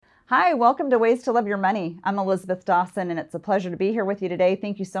Hi, welcome to Ways to Love Your Money. I'm Elizabeth Dawson, and it's a pleasure to be here with you today.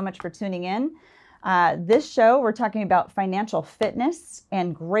 Thank you so much for tuning in. This show, we're talking about financial fitness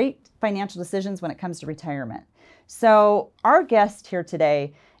and great financial decisions when it comes to retirement. So our guest here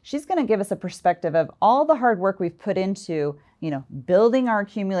today, she's going to give us a perspective of all the hard work we've put into, building our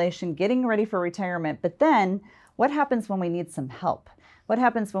accumulation, getting ready for retirement, but then what happens when we need some help? What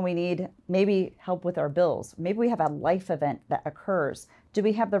happens when we need maybe help with our bills? Maybe we have a life event that occurs. Do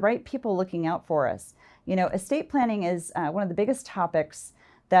we have the right people looking out for us? Estate planning is one of the biggest topics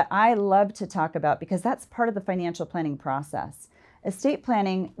that I love to talk about because that's part of the financial planning process. Estate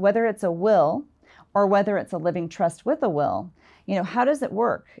planning, whether it's a will or whether it's a living trust with a will, how does it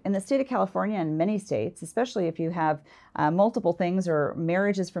work? In the state of California and many states, especially if you have multiple things or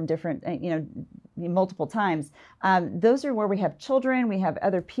marriages from different, multiple times, those are where we have children, we have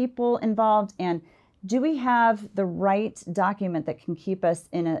other people involved, and do we have the right document that can keep us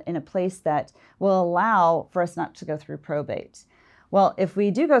in a place that will allow for us not to go through probate? Well, if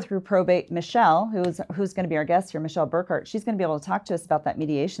we do go through probate, Michelle, who's going to be our guest here, Michelle Burkhart, she's going to be able to talk to us about that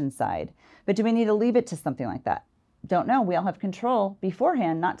mediation side. But do we need to leave it to something like that? Don't know. We all have control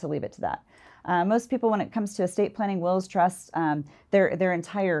beforehand not to leave it to that. Most people, when it comes to estate planning, wills, trusts, their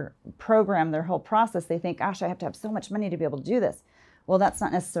entire program, their whole process, they think, gosh, I have to have so much money to be able to do this. Well, that's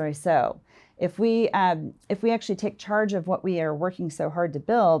not necessarily so. If we actually take charge of what we are working so hard to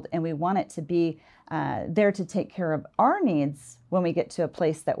build, and we want it to be there to take care of our needs when we get to a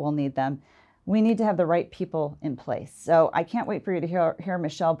place that we'll need them, we need to have the right people in place. So I can't wait for you to hear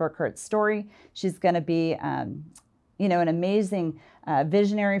Michelle Burkhart's story. She's going to be an amazing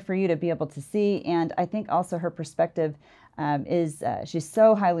visionary for you to be able to see. And I think also her perspective is she's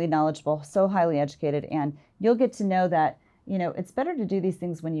so highly knowledgeable, so highly educated, and you'll get to know that it's better to do these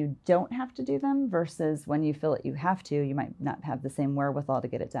things when you don't have to do them versus when you feel that you have to. You might not have the same wherewithal to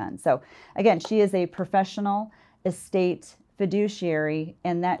get it done. So again, she is a professional estate fiduciary,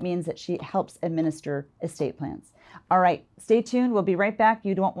 and that means that she helps administer estate plans. All right, stay tuned. We'll be right back.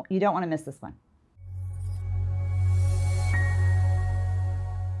 You don't want to miss this one.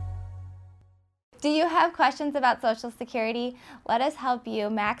 Do you have questions about Social Security? Let us help you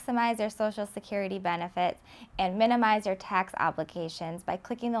maximize your Social Security benefits and minimize your tax obligations by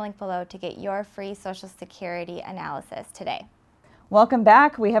clicking the link below to get your free Social Security analysis today. Welcome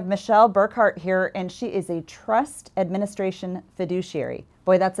back. We have Michelle Burkhart here, and she is a trust administration fiduciary.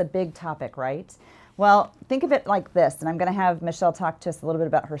 Boy, that's a big topic, right? Well, think of it like this, and I'm going to have Michelle talk to us a little bit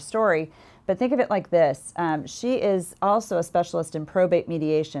about her story, but think of it like this. She is also a specialist in probate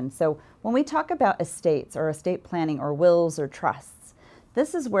mediation. So when we talk about estates or estate planning or wills or trusts,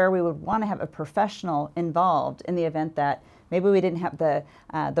 this is where we would want to have a professional involved in the event that maybe we didn't have the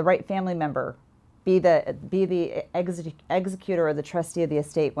right family member be the executor or the trustee of the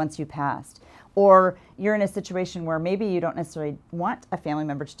estate once you passed. Or you're in a situation where maybe you don't necessarily want a family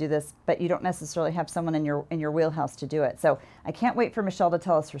member to do this, but you don't necessarily have someone in your wheelhouse to do it. So I can't wait for Michelle to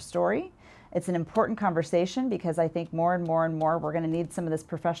tell us her story. It's an important conversation because I think more and more and more we're going to need some of this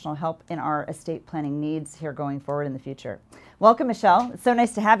professional help in our estate planning needs here going forward in the future. Welcome, Michelle. It's so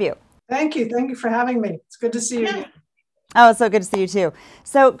nice to have you. Thank you. Thank you for having me. It's good to see you again. Oh, it's so good to see you too.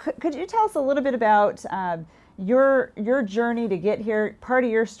 So could you tell us a little bit about your journey to get here, part of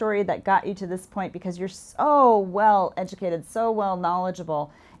your story that got you to this point, because you're so well educated, so well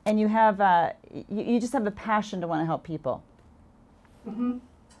knowledgeable, and you have you just have a passion to want to help people. Mm-hmm.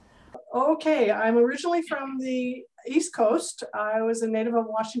 Okay, I'm originally from the East Coast. I was a native of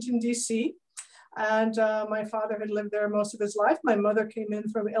Washington, D.C., and my father had lived there most of his life. My mother came in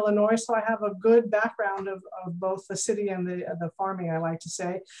from Illinois, so I have a good background of both the city and the farming, I like to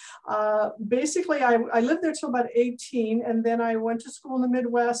say. Basically, I lived there till about 18, and then I went to school in the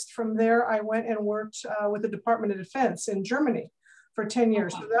Midwest. From there, I went and worked with the Department of Defense in Germany for 10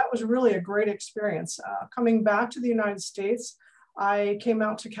 years. So that was really a great experience. Coming back to the United States, I came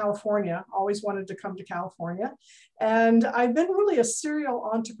out to California, always wanted to come to California. And I've been really a serial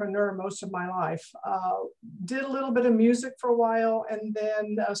entrepreneur most of my life. Did a little bit of music for a while and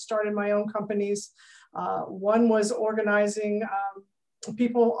then started my own companies. One was organizing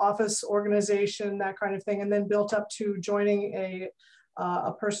people, office organization, that kind of thing, and then built up to joining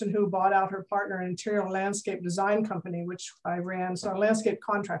a person who bought out her partner, an interior landscape design company, which I ran. So I'm a landscape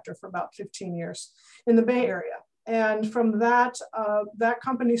contractor for about 15 years in the Bay Area. And from that, that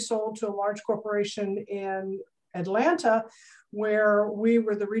company sold to a large corporation in Atlanta, where we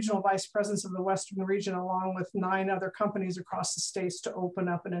were the regional vice presidents of the Western region, along with 9 other companies across the states, to open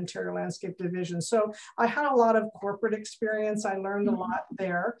up an interior landscape division. So I had a lot of corporate experience. I learned a lot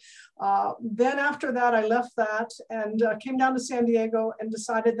there. Then after that, I left that and came down to San Diego and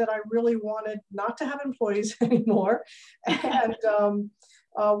decided that I really wanted not to have employees anymore, and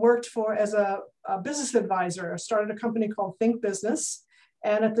worked as a business advisor. I started a company called Think Business,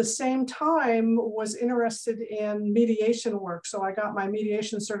 and at the same time was interested in mediation work. So I got my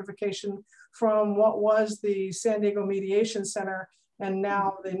mediation certification from what was the San Diego Mediation Center, and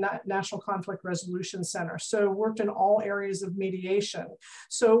now the National Conflict Resolution Center. So worked in all areas of mediation.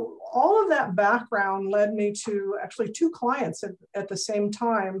 So all of that background led me to actually 2 clients at the same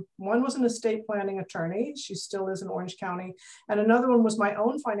time. One was an estate planning attorney. She still is in Orange County. And another one was my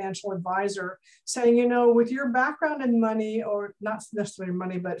own financial advisor, saying, you know, with your background in money, or not necessarily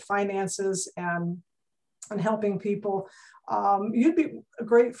money, but finances and helping people, you'd be a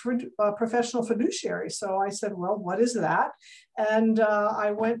great professional fiduciary. So I said, well, what is that? And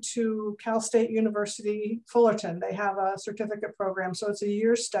I went to Cal State University, Fullerton. They have a certificate program. So it's a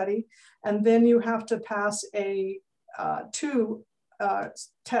year study. And then you have to pass 2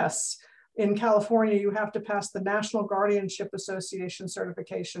 tests. In California, you have to pass the National Guardianship Association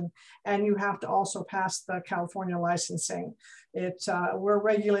certification, and you have to also pass the California licensing. We're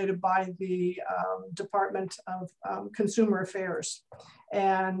regulated by the Department of Consumer Affairs.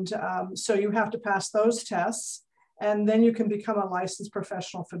 And so you have to pass those tests, and then you can become a licensed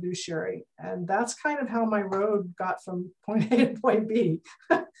professional fiduciary. And that's kind of how my road got from point A to point B.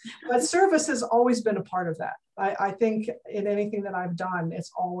 But service has always been a part of that. I think in anything that I've done,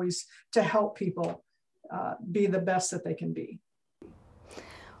 it's always to help people be the best that they can be.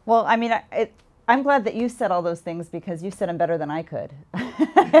 Well, I mean, I'm glad that you said all those things, because you said them better than I could.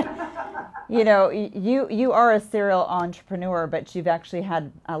 You know, you are a serial entrepreneur, but you've actually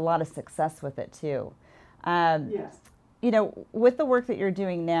had a lot of success with it too. Yes. You know, with the work that you're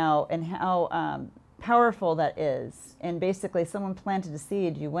doing now and how powerful that is, and basically someone planted a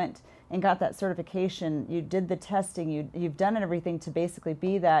seed, you went and got that certification, you did the testing, you've done everything to basically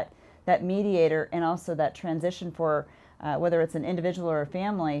be that mediator, and also that transition for whether it's an individual or a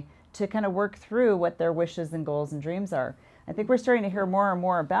family, to kind of work through what their wishes and goals and dreams are. I think we're starting to hear more and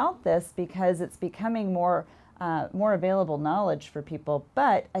more about this, because it's becoming more available knowledge for people.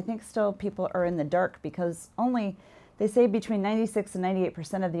 But I think still people are in the dark, because only, they say, between 96 and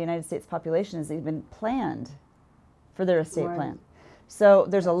 98% of the United States population has even planned for their estate plan. So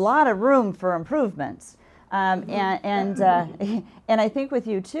there's a lot of room for improvements. And I think with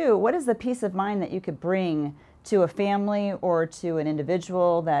you too, what is the peace of mind that you could bring to a family or to an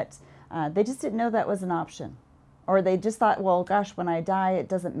individual that they just didn't know that was an option, or they just thought, well, gosh, when I die, it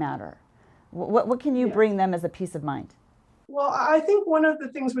doesn't matter. What can you bring them as a peace of mind? Well, I think one of the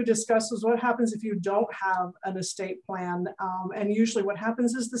things we discussed was what happens if you don't have an estate plan. And usually what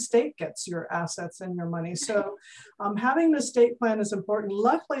happens is the state gets your assets and your money. So having an estate plan is important.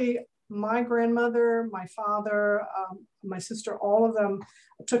 Luckily, my grandmother, my father, my sister, all of them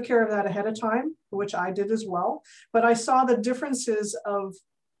took care of that ahead of time, which I did as well. But I saw the differences of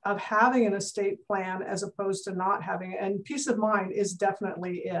having an estate plan as opposed to not having it. And peace of mind is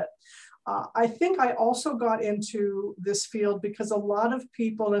definitely it. I think I also got into this field because a lot of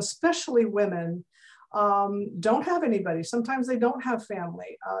people, and especially women, don't have anybody. Sometimes they don't have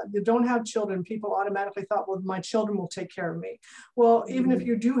family. They don't have children. People automatically thought, well, my children will take care of me. Well, even if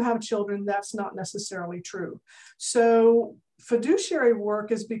you do have children, that's not necessarily true. So fiduciary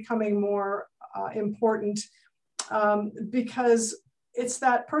work is becoming more important because it's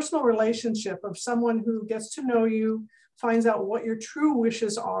that personal relationship of someone who gets to know you, finds out what your true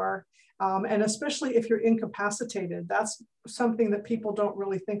wishes are. And especially if you're incapacitated, that's something that people don't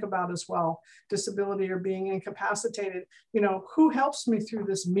really think about as well. Disability or being incapacitated, you know, who helps me through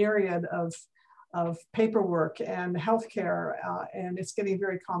this myriad of paperwork and healthcare, and it's getting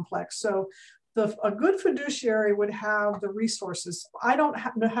very complex. So a good fiduciary would have the resources. I don't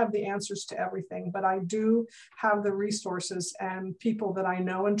have the answers to everything, but I do have the resources and people that I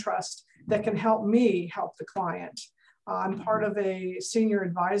know and trust that can help me help the client. I'm part of a senior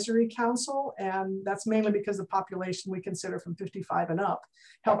advisory council, and that's mainly because the population we consider from 55 and up,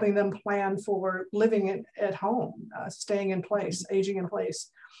 helping them plan for living at home, staying in place, aging in place.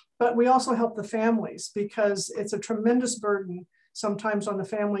 But we also help the families, because it's a tremendous burden sometimes on the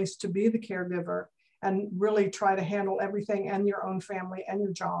families to be the caregiver and really try to handle everything and your own family and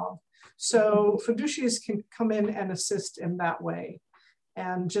your job. So fiduciaries can come in and assist in that way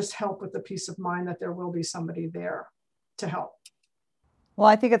and just help with the peace of mind that there will be somebody there to help. Well,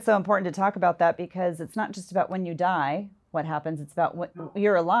 I think it's so important to talk about that, because it's not just about when you die, what happens. It's about when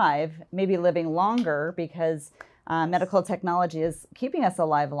you're alive, maybe living longer because medical technology is keeping us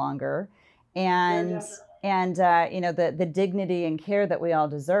alive longer, and you know, the dignity and care that we all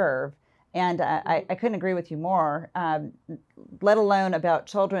deserve. And I couldn't agree with you more. Let alone about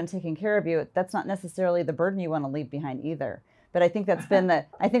children taking care of you. That's not necessarily the burden you want to leave behind either. But I think that's been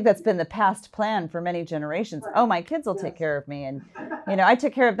the past plan for many generations. Oh, my kids will take care of me, and you know, I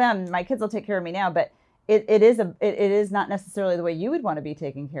took care of them. My kids will take care of me now. But it is not necessarily the way you would want to be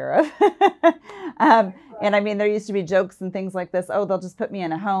taken care of. And I mean, there used to be jokes and things like this. Oh, they'll just put me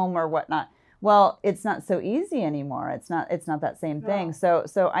in a home or whatnot. Well, it's not so easy anymore. It's not that same thing.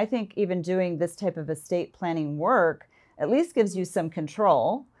 So I think even doing this type of estate planning work at least gives you some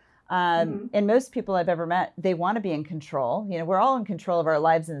control. And most people I've ever met, they want to be in control. You know, we're all in control of our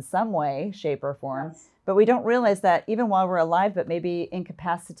lives in some way, shape, or form. Yes. But we don't realize that even while we're alive, but maybe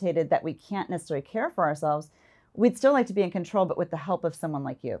incapacitated, that we can't necessarily care for ourselves, we'd still like to be in control, but with the help of someone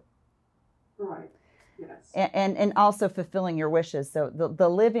like you. Right. Yes. And also fulfilling your wishes. So the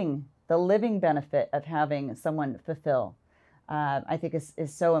living benefit of having someone fulfill, I think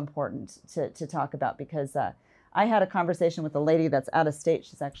is so important to talk about, because I had a conversation with a lady that's out of state.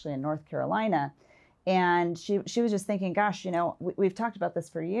 She's actually in North Carolina. And she was just thinking, gosh, you know, we've talked about this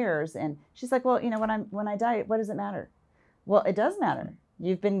for years. And she's like, well, you know, when I die, what does it matter? Well, it does matter.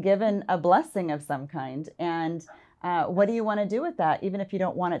 You've been given a blessing of some kind. And what do you want to do with that? Even if you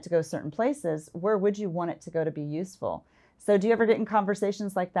don't want it to go certain places, where would you want it to go to be useful? So do you ever get in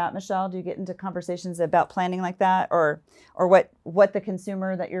conversations like that, Michelle? Do you get into conversations about planning like that, or what the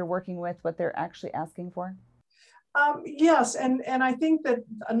consumer that you're working with, what they're actually asking for? Yes, and I think that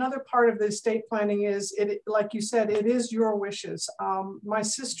another part of the estate planning is, it, like you said, it is your wishes. My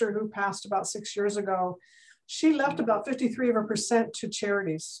sister, who passed about 6 years ago, she left about 53% to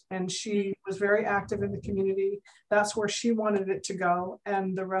charities, and she was very active in the community. That's where she wanted it to go,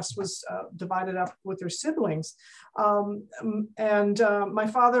 and the rest was divided up with her siblings. My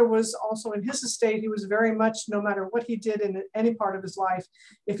father was also in his estate. He was very much, no matter what he did in any part of his life,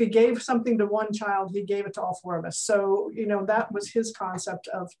 if he gave something to one child, he gave it to all four of us. So, you know, that was his concept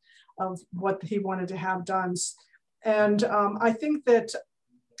of what he wanted to have done. And I think that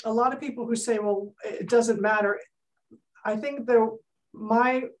a lot of people who say, well, it doesn't matter. I think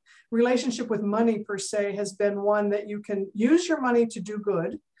my relationship with money per se has been one that you can use your money to do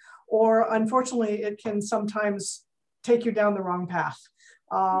good, or unfortunately, it can sometimes take you down the wrong path.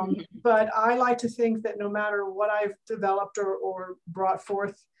 But I like to think that no matter what I've developed or brought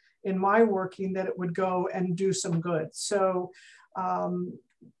forth in my working, that it would go and do some good. So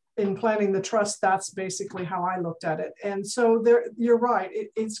in planning the trust, that's basically how I looked at it. And so you're right,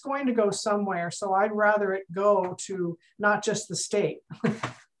 it's going to go somewhere. So I'd rather it go to not just the state.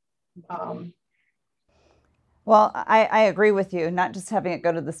 Well, I agree with you. Not just having it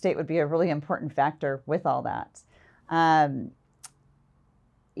go to the state would be a really important factor with all that.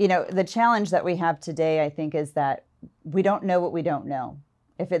 You know, the challenge that we have today, I think, is that we don't know what we don't know.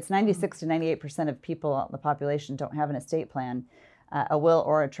 If it's 96 to 98% of people in the population don't have an estate plan, a will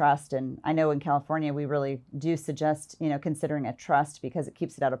or a trust, and I know in California we really do suggest, you know, considering a trust because it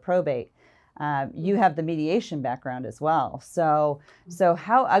keeps it out of probate. You have the mediation background as well. So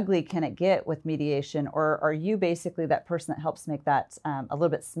how ugly can it get with mediation, or are you basically that person that helps make that a little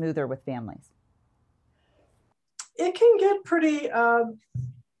bit smoother with families? It can get pretty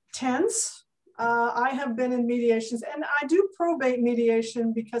tense. I have been in mediations, and I do probate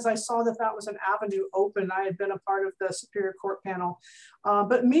mediation because I saw that was an avenue open. I had been a part of the Superior Court panel,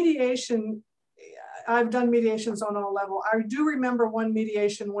 but mediation, I've done mediations on all levels. I do remember one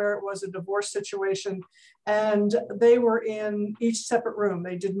mediation where it was a divorce situation, and they were in each separate room.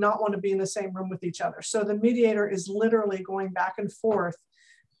 They did not want to be in the same room with each other. So the mediator is literally going back and forth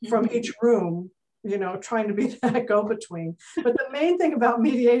from each room, you know, trying to be that go-between. But the main thing about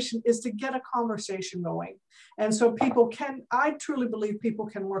mediation is to get a conversation going. And so I truly believe people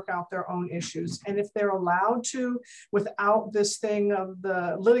can work out their own issues. And if they're allowed to, without this thing of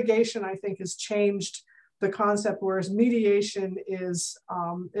the litigation, I think has changed the concept, whereas mediation is,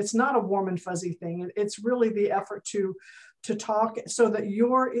 it's not a warm and fuzzy thing. It's really the effort to talk so that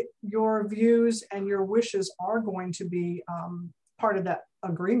your views and your wishes are going to be part of that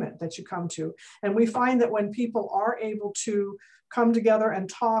agreement that you come to. And we find that when people are able to come together and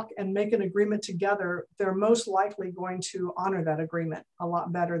talk and make an agreement together, they're most likely going to honor that agreement a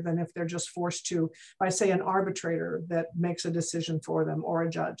lot better than if they're just forced to by, say, an arbitrator that makes a decision for them, or a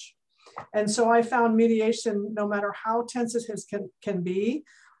judge. And so I found mediation, no matter how tense it can be,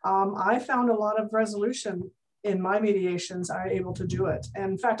 I found a lot of resolution in my mediations. I was able to do it.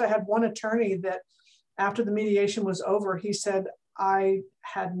 And in fact, I had one attorney that after the mediation was over, he said, I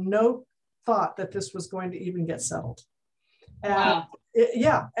had no thought that this was going to even get settled. And wow.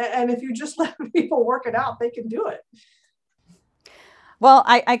 Yeah. And if you just let people work it out, they can do it. Well,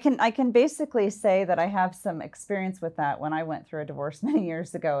 I can basically say that I have some experience with that when I went through a divorce many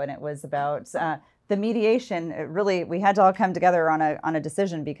years ago, and it was about the mediation. It really, we had to all come together on a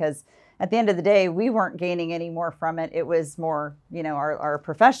decision, because at the end of the day, we weren't gaining any more from it. It was more, our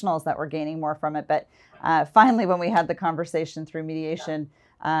professionals that were gaining more from it. But finally, when we had the conversation through mediation,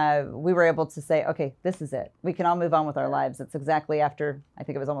 we were able to say, okay, this is it. We can all move on with our lives. It's exactly after, I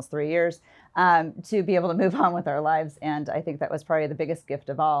think it was almost 3 years, to be able to move on with our lives. And I think that was probably the biggest gift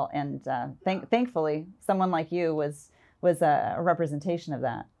of all. And thankfully, someone like you was a representation of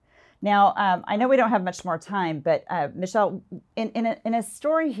that. Now, I know we don't have much more time, but Michelle, in a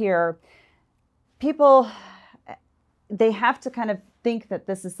story here, people, they have to kind of think that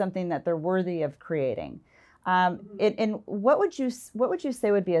this is something that they're worthy of creating. And what would you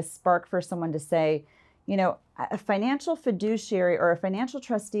say would be a spark for someone to say, a financial fiduciary or a financial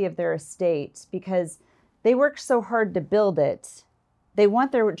trustee of their estate, because they worked so hard to build it, they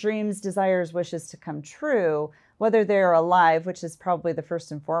want their dreams, desires, wishes to come true, whether they're alive, which is probably the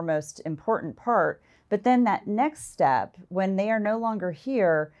first and foremost important part. But then that next step, when they are no longer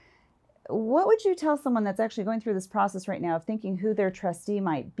here, what would you tell someone that's actually going through this process right now of thinking who their trustee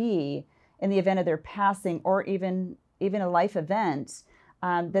might be in the event of their passing, or even a life event,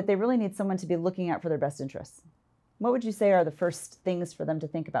 that they really need someone to be looking out for their best interests? What would you say are the first things for them to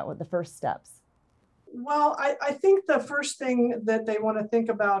think about? What the first steps? Well, I think the first thing that they want to think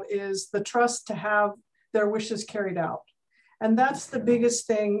about is the trust to have their wishes carried out. And that's the biggest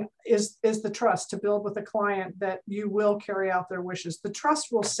thing, is the trust to build with a client that you will carry out their wishes. The trust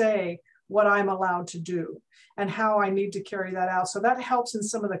will say what I'm allowed to do and how I need to carry that out. So that helps in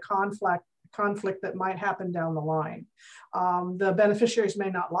some of the conflict that might happen down the line. The beneficiaries may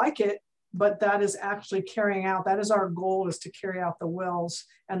not like it, but that is actually carrying out, that is our goal, is to carry out the wills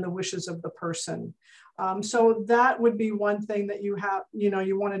and the wishes of the person. So that would be one thing that you have,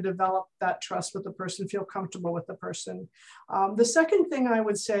 you want to develop that trust with the person, feel comfortable with the person. The second thing I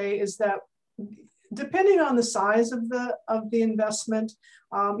would say is that depending on the size of the investment,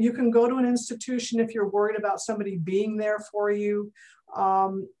 you can go to an institution if you're worried about somebody being there for you.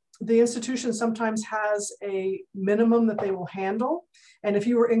 The institution sometimes has a minimum that they will handle. And if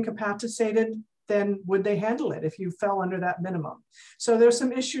you were incapacitated, then would they handle it if you fell under that minimum? So there's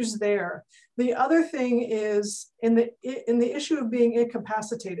some issues there. The other thing is in the issue of being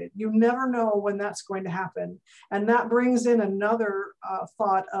incapacitated, you never know when that's going to happen. And that brings in another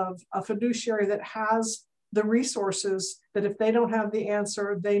thought of a fiduciary that has the resources, that if they don't have the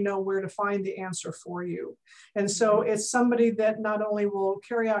answer, they know where to find the answer for you. And so it's somebody that not only will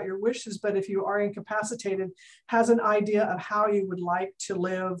carry out your wishes, but if you are incapacitated, has an idea of how you would like to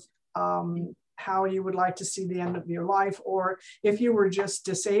live, how you would like to see the end of your life, or if you were just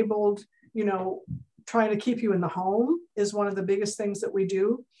disabled, trying to keep you in the home is one of the biggest things that we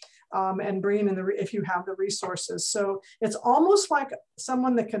do. And bringing in if you have the resources. So it's almost like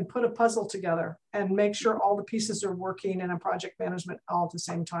someone that can put a puzzle together and make sure all the pieces are working in a project management all at the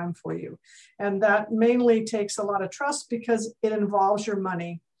same time for you. And that mainly takes a lot of trust because it involves your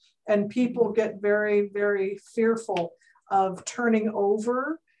money. And people get very, very fearful of turning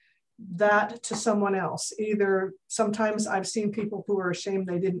over that to someone else. Either sometimes I've seen people who are ashamed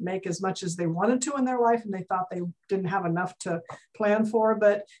they didn't make as much as they wanted to in their life and they thought they didn't have enough to plan for,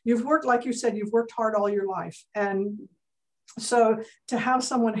 but you've worked, like you said, you've worked hard all your life. And so to have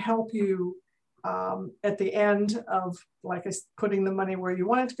someone help you at the end of, like, putting the money where you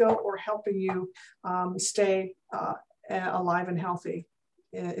want it to go, or helping you stay alive and healthy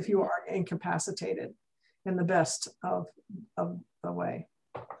if you are incapacitated in the best of the way.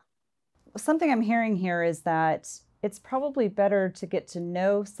 Something I'm hearing here is that it's probably better to get to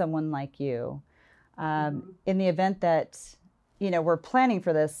know someone like you in the event that, we're planning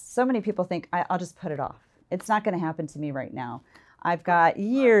for this. So many people think, I'll just put it off. It's not going to happen to me right now. I've got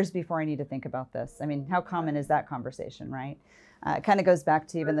years before I need to think about this. I mean, how common is that conversation, right? It kind of goes back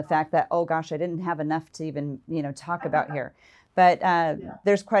to even the fact that, oh gosh, I didn't have enough to even, talk about here. But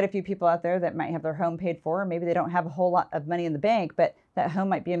there's quite a few people out there that might have their home paid for. Maybe they don't have a whole lot of money in the bank, but that home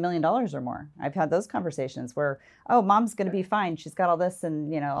might be $1 million or more. I've had those conversations where, oh, mom's going to be fine. She's got all this,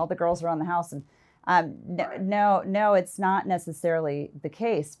 and all the girls around the house. And no, it's not necessarily the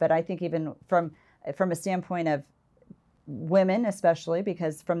case. But I think even from a standpoint of women, especially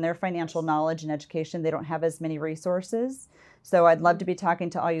because from their financial knowledge and education, they don't have as many resources. So I'd love to be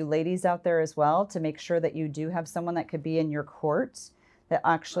talking to all you ladies out there as well to make sure that you do have someone that could be in your court that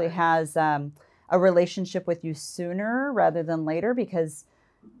actually has a a relationship with you sooner rather than later, because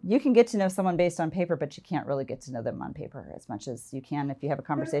you can get to know someone based on paper, but you can't really get to know them on paper as much as you can if you have a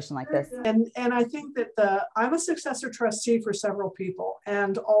conversation like this. And I think that I'm a successor trustee for several people,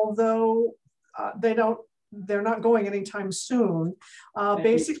 and although they're not going anytime soon.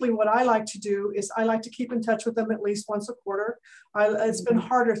 Basically, what I like to do is I like to keep in touch with them at least once a quarter. It's been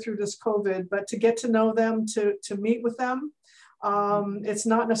harder through this COVID, but to get to know them, to meet with them, it's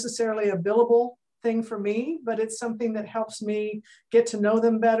not necessarily a billable thing for me, but it's something that helps me get to know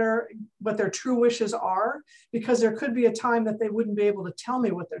them better, what their true wishes are, because there could be a time that they wouldn't be able to tell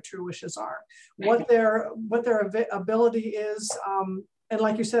me what their true wishes are, what their ability is. And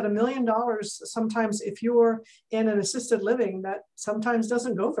like you said, $1 million, sometimes if you're in an assisted living, that sometimes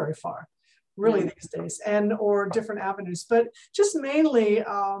doesn't go very far, really, these days, or different avenues. But just mainly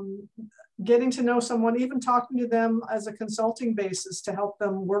getting to know someone, even talking to them as a consulting basis to help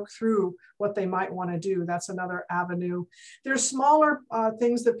them work through what they might want to do. That's another avenue. There's smaller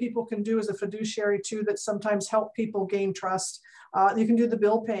things that people can do as a fiduciary too that sometimes help people gain trust. You can do the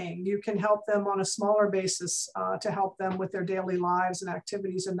bill paying. You can help them on a smaller basis to help them with their daily lives and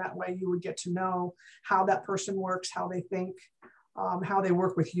activities. And that way you would get to know how that person works, how they think, how they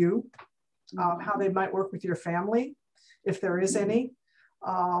work with you, how they might work with your family, if there is any.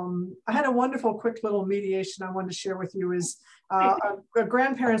 I had a wonderful quick little mediation I wanted to share with you. Is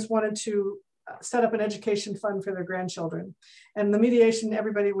grandparents wanted to set up an education fund for their grandchildren, and the mediation,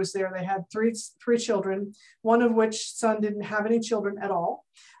 everybody was there. They had three children, one of which son didn't have any children at all.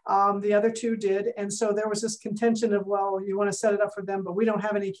 The other two did, and so there was this contention of, well, you want to set it up for them, but we don't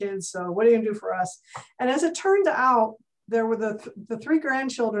have any kids, so what are you gonna do for us? And as it turned out, there were the five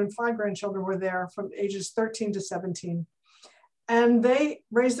grandchildren were there from ages 13 to 17. And they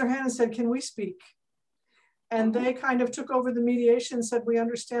raised their hand and said, can we speak? And they kind of took over the mediation and said, we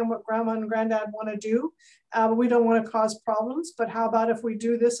understand what grandma and granddad want to do. We don't want to cause problems, but how about if we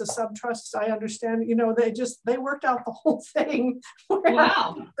do this, a subtrust? I understand, they worked out the whole thing.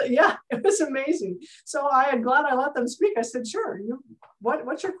 Wow. Yeah, it was amazing. So I am glad I let them speak. I said, sure,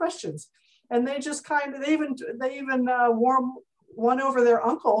 what's your questions? And they just they even won over their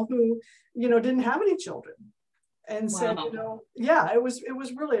uncle who, didn't have any children. And said, yeah, it was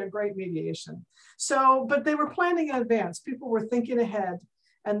really a great mediation. So, but they were planning in advance. People were thinking ahead,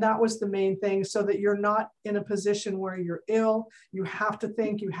 and that was the main thing, so that you're not in a position where you're ill. You have to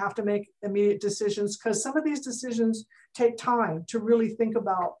think, you have to make immediate decisions, because some of these decisions take time to really think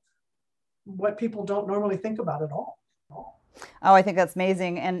about what people don't normally think about at all. Oh, I think that's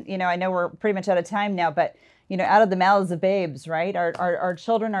amazing. And, I know we're pretty much out of time now, but out of the mouths of babes, right? Our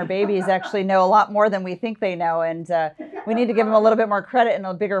children, our babies actually know a lot more than we think they know. And we need to give them a little bit more credit and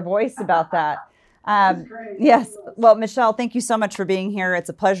a bigger voice about that. Yes. Well, Michelle, thank you so much for being here. It's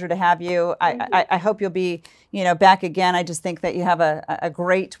a pleasure to have you. I hope you'll be, back again. I just think that you have a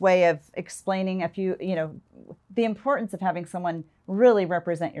great way of explaining the importance of having someone really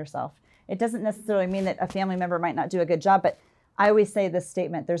represent yourself. It doesn't necessarily mean that a family member might not do a good job, but I always say this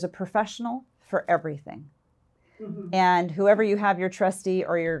statement: there's a professional for everything. Mm-hmm. And whoever you have, your trustee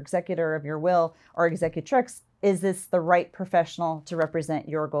or your executor of your will or executrix, is this the right professional to represent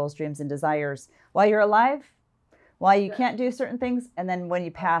your goals, dreams, and desires while you're alive, while you can't do certain things, and then when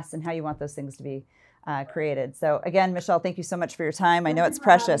you pass and how you want those things to be created. So again, Michelle, thank you so much for your time. I know it's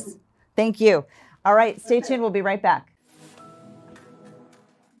precious. Thank you. All right, stay tuned. We'll be right back.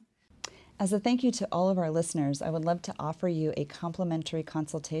 As a thank you to all of our listeners, I would love to offer you a complimentary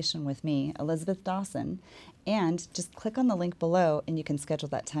consultation with me, Elizabeth Dawson, and just click on the link below and you can schedule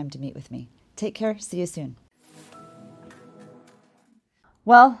that time to meet with me. Take care. See you soon.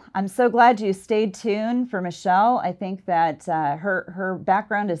 Well, I'm so glad you stayed tuned for Michelle. I think that her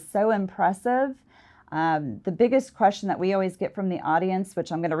background is so impressive. The biggest question that we always get from the audience,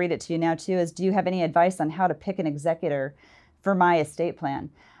 which I'm going to read it to you now too, is do you have any advice on how to pick an executor for my estate plan?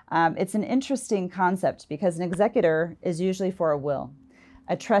 It's an interesting concept because an executor is usually for a will.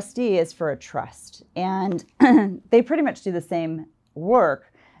 A trustee is for a trust. And they pretty much do the same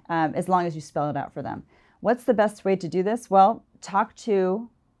work as long as you spell it out for them. What's the best way to do this? Well, talk to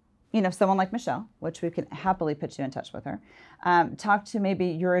someone like Michelle, which we can happily put you in touch with her. Talk to maybe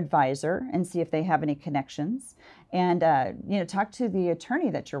your advisor and see if they have any connections. And, talk to the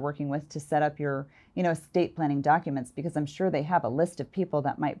attorney that you're working with to set up your, estate planning documents, because I'm sure they have a list of people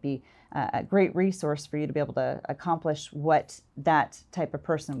that might be a great resource for you to be able to accomplish what that type of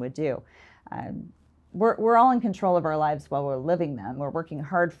person would do. We're all in control of our lives while we're living them. We're working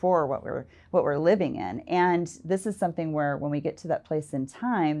hard for what we're living in. And this is something where when we get to that place in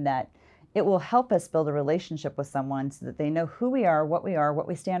time, that it will help us build a relationship with someone so that they know who we are, what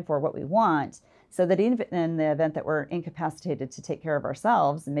we stand for, what we want, so that even in the event that we're incapacitated to take care of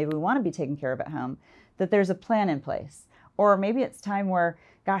ourselves, and maybe we want to be taken care of at home, that there's a plan in place. Or maybe it's time where,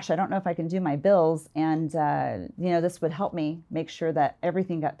 gosh, I don't know if I can do my bills, and this would help me make sure that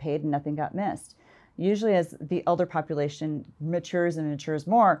everything got paid and nothing got missed. Usually as the elder population matures and matures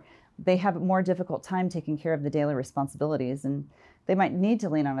more, they have a more difficult time taking care of the daily responsibilities, and they might need to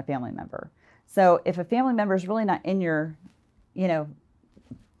lean on a family member. So if a family member is really not in your,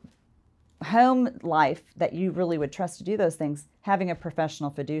 home life that you really would trust to do those things, having a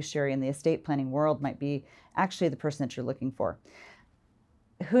professional fiduciary in the estate planning world might be actually the person that you're looking for.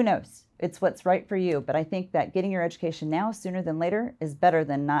 Who knows? It's what's right for you, but I think that getting your education now sooner than later is better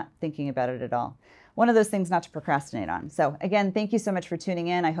than not thinking about it at all. One of those things not to procrastinate on. So again, thank you so much for tuning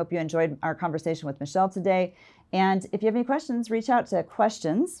in. I hope you enjoyed our conversation with Michelle today. And if you have any questions, reach out to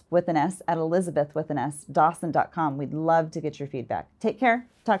questions@elizabethwithans.dawson.com. We'd love to get your feedback. Take care.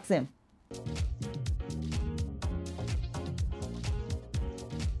 Talk soon.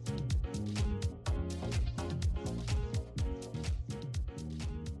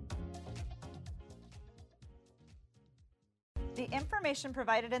 The information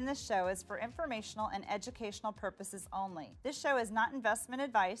provided in this show is for informational and educational purposes only. This show is not investment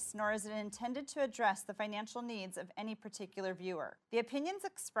advice, nor is it intended to address the financial needs of any particular viewer. The opinions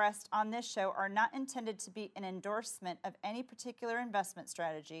expressed on this show are not intended to be an endorsement of any particular investment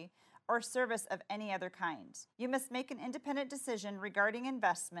strategy or service of any other kind. You must make an independent decision regarding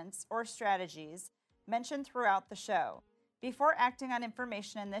investments or strategies mentioned throughout the show. Before acting on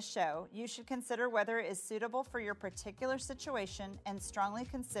information in this show, you should consider whether it is suitable for your particular situation and strongly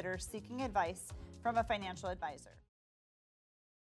consider seeking advice from a financial advisor.